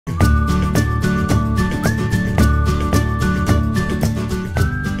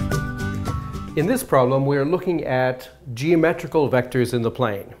In this problem, we're looking at geometrical vectors in the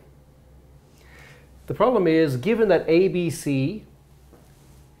plane. The problem is, given that ABC,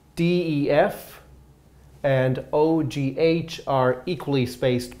 DEF, and OGH are equally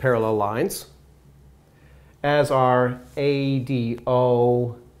spaced parallel lines, as are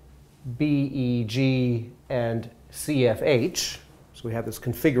ADO, BEG, and CFH. So we have this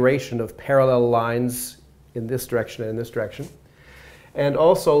configuration of parallel lines in this direction and in this direction. And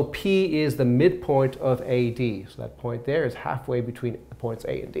also P is the midpoint of AD. So that point there is halfway between the points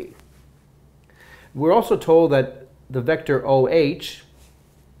A and D. We're also told that the vector OH is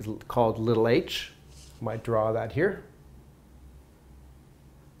called little h. I might draw that here.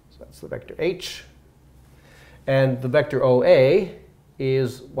 So that's the vector H. And the vector OA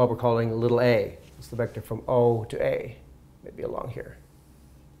is what we're calling little a. It's the vector from O to A, maybe along here.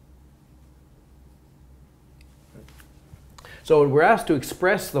 So we're asked to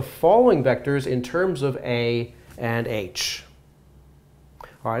express the following vectors in terms of A and H.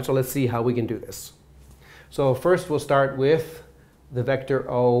 All right, so let's see how we can do this. So first we'll start with the vector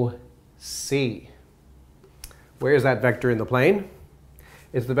OC. Where is that vector in the plane?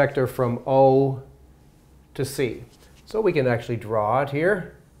 It's the vector from O to C. So we can actually draw it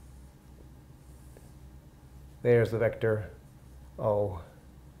here. There's the vector OC.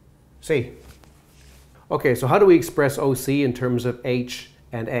 Okay, so how do we express OC in terms of H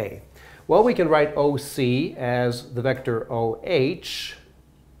and A? Well, we can write OC as the vector OH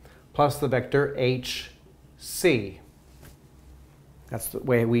plus the vector HC. That's the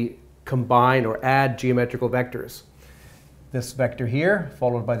way we combine or add geometrical vectors. This vector here,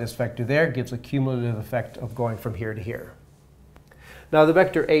 followed by this vector there, gives a cumulative effect of going from here to here. Now the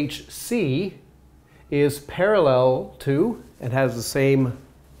vector HC is parallel to and has the same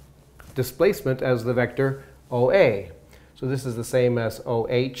displacement as the vector OA. So this is the same as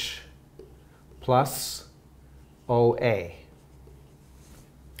OH plus OA.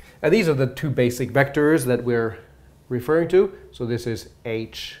 And these are the two basic vectors that we're referring to. So this is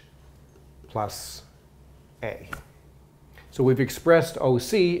H plus A. So we've expressed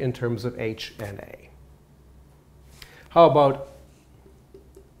OC in terms of H and A. How about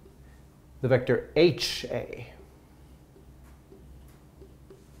the vector HA?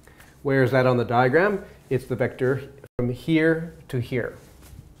 Where is that on the diagram? It's the vector from here to here.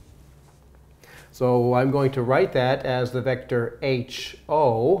 So I'm going to write that as the vector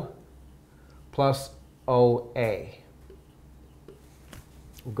HO plus OA.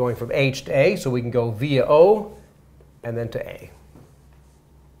 We're going from H to A, so we can go via O and then to A.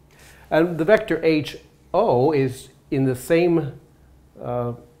 And the vector HO is in the same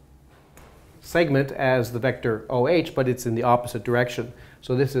segment as the vector OH, but it's in the opposite direction.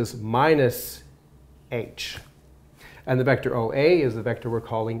 So this is minus H. And the vector OA is the vector we're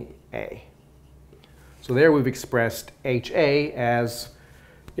calling A. So there we've expressed HA as,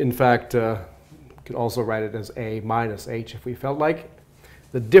 in fact, we could also write it as A minus H if we felt like,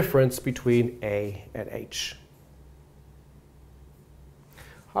 the difference between A and H.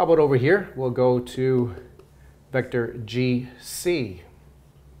 How about over here? We'll go to vector GC.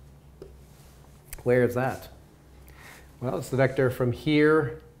 Where is that? Well, it's the vector from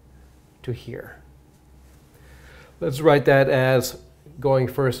here to here. Let's write that as going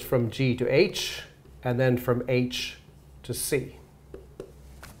first from G to H, and then from H to C.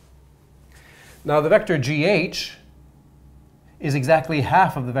 Now the vector GH is exactly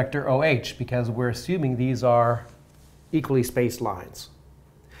half of the vector OH, because we're assuming these are equally spaced lines.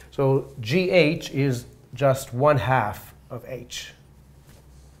 So GH is just 1/2 of H.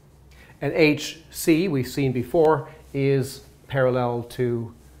 And HC, we've seen before, is parallel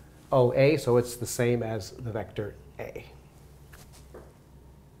to OA, so it's the same as the vector A.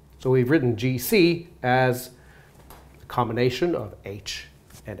 So we've written GC as a combination of H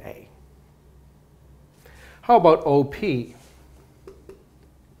and A. How about OP?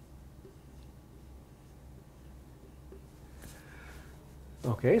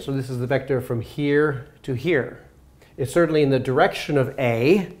 Okay, so this is the vector from here to here. It's certainly in the direction of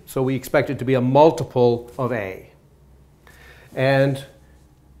A, so we expect it to be a multiple of A. And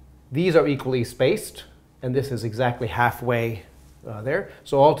these are equally spaced, and this is exactly halfway there.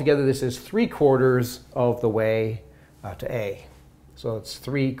 So altogether, this is 3/4 of the way to A. So it's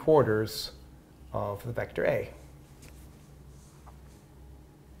 3/4 of the vector A.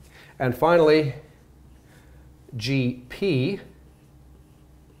 And finally, GP,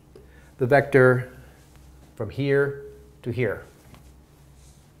 the vector from here to here.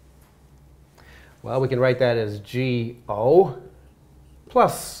 Well, we can write that as GO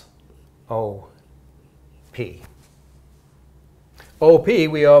plus OP. OP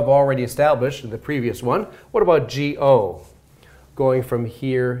we have already established in the previous one. What about GO? Going from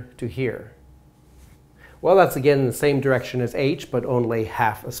here to here. Well, that's again in the same direction as h, but only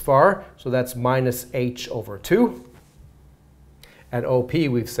half as far. So that's minus h over 2. And OP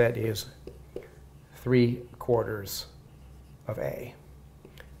we've said is 3/4 of a.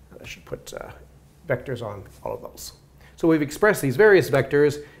 I should put vectors on all of those. So we've expressed these various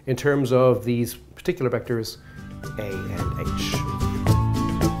vectors in terms of these particular vectors, a and h.